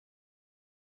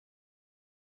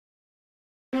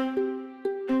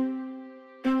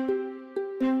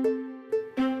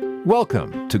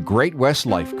Welcome to Great-West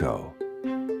Lifeco.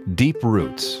 Deep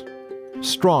roots,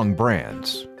 strong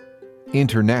brands,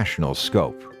 international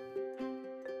scope.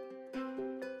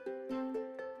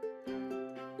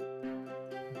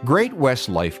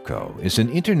 Great-West Lifeco is an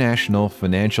international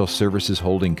financial services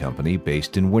holding company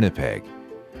based in Winnipeg,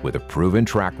 with a proven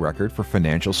track record for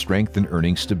financial strength and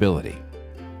earning stability.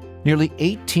 Nearly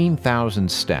 18,000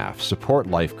 staff support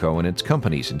Lifeco and its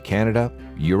companies in Canada,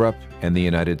 Europe, and the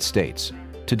United States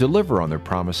to deliver on their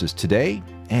promises today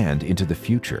and into the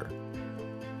future.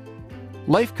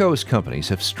 Lifeco's companies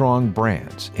have strong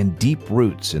brands and deep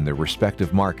roots in their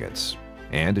respective markets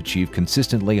and achieve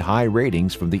consistently high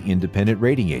ratings from the independent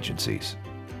rating agencies.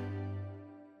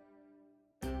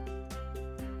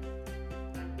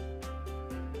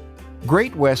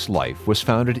 Great-West Life was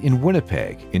founded in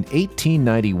Winnipeg in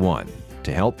 1891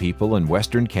 to help people in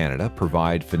Western Canada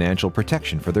provide financial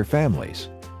protection for their families.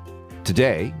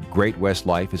 Today, Great-West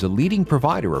Life is a leading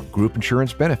provider of group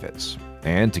insurance benefits,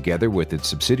 and together with its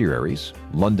subsidiaries,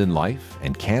 London Life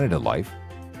and Canada Life,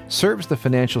 serves the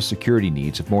financial security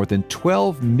needs of more than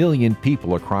 12 million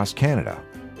people across Canada.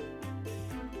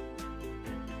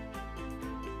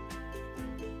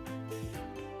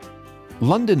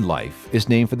 London Life is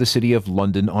named for the city of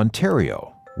London,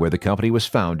 Ontario, where the company was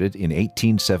founded in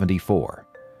 1874.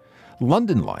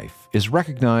 London Life is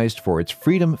recognized for its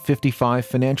Freedom 55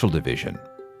 financial division.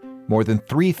 More than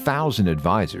 3,000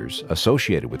 advisors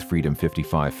associated with Freedom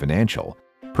 55 Financial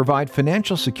provide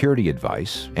financial security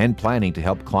advice and planning to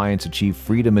help clients achieve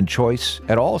freedom and choice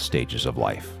at all stages of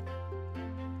life.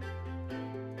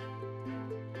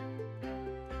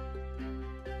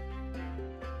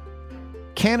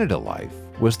 Canada Life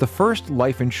was the first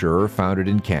life insurer founded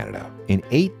in Canada in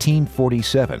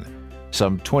 1847,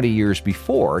 some 20 years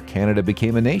before Canada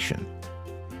became a nation.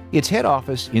 Its head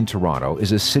office in Toronto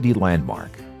is a city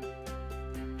landmark.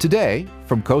 Today,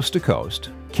 from coast to coast,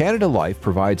 Canada Life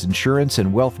provides insurance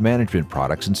and wealth management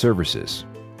products and services.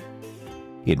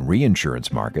 In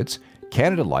reinsurance markets,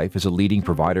 Canada Life is a leading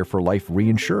provider for life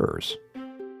reinsurers.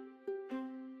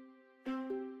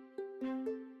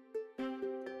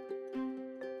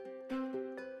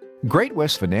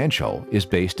 Great-West Financial is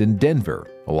based in Denver,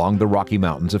 along the Rocky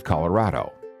Mountains of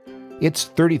Colorado. Its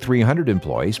 3,300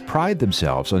 employees pride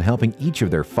themselves on helping each of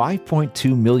their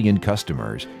 5.2 million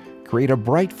customers create a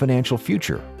bright financial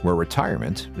future where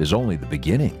retirement is only the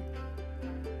beginning.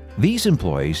 These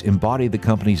employees embody the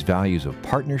company's values of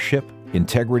partnership,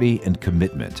 integrity, and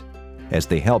commitment as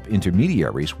they help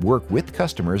intermediaries work with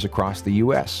customers across the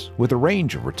U.S. with a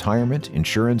range of retirement,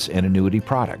 insurance, and annuity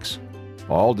products,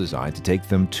 all designed to take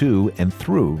them to and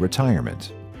through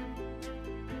retirement.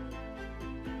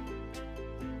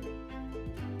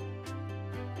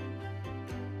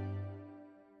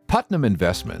 Putnam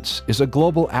Investments is a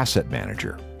global asset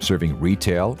manager serving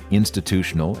retail,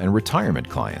 institutional, and retirement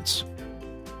clients.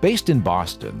 Based in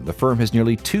Boston, the firm has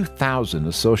nearly 2,000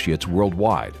 associates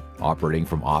worldwide, operating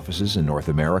from offices in North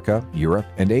America, Europe,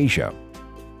 and Asia.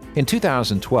 In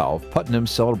 2012, Putnam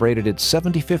celebrated its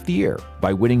 75th year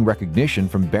by winning recognition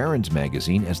from Barron's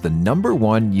magazine as the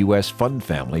 #1 U.S. fund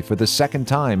family for the second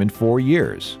time in 4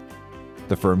 years.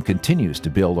 The firm continues to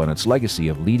build on its legacy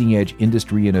of leading-edge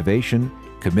industry innovation,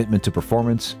 commitment to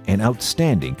performance, and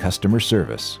outstanding customer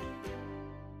service.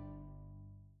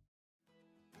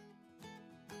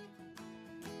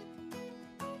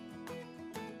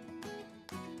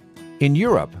 In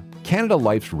Europe, Canada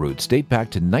Life's roots date back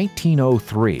to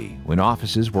 1903, when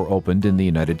offices were opened in the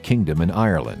United Kingdom and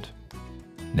Ireland.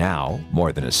 Now,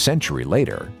 more than a century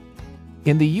later,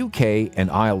 in the UK and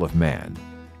Isle of Man,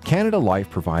 Canada Life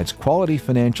provides quality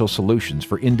financial solutions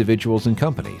for individuals and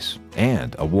companies,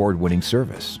 and award-winning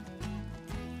service.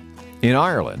 In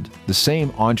Ireland, the same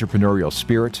entrepreneurial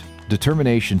spirit,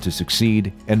 determination to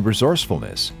succeed, and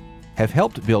resourcefulness have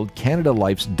helped build Canada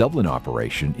Life's Dublin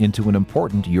operation into an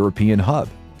important European hub.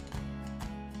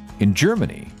 In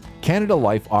Germany, Canada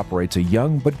Life operates a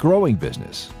young but growing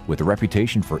business with a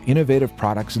reputation for innovative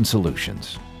products and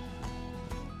solutions.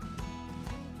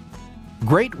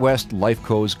 Great-West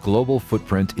Lifeco's global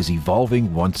footprint is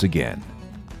evolving once again.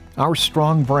 Our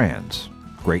strong brands,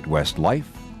 Great-West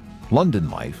Life,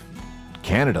 London Life,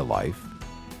 Canada Life,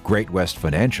 Great-West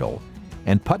Financial,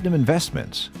 and Putnam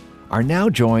Investments, are now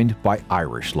joined by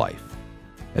Irish Life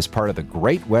as part of the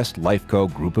Great-West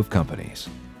Lifeco group of companies.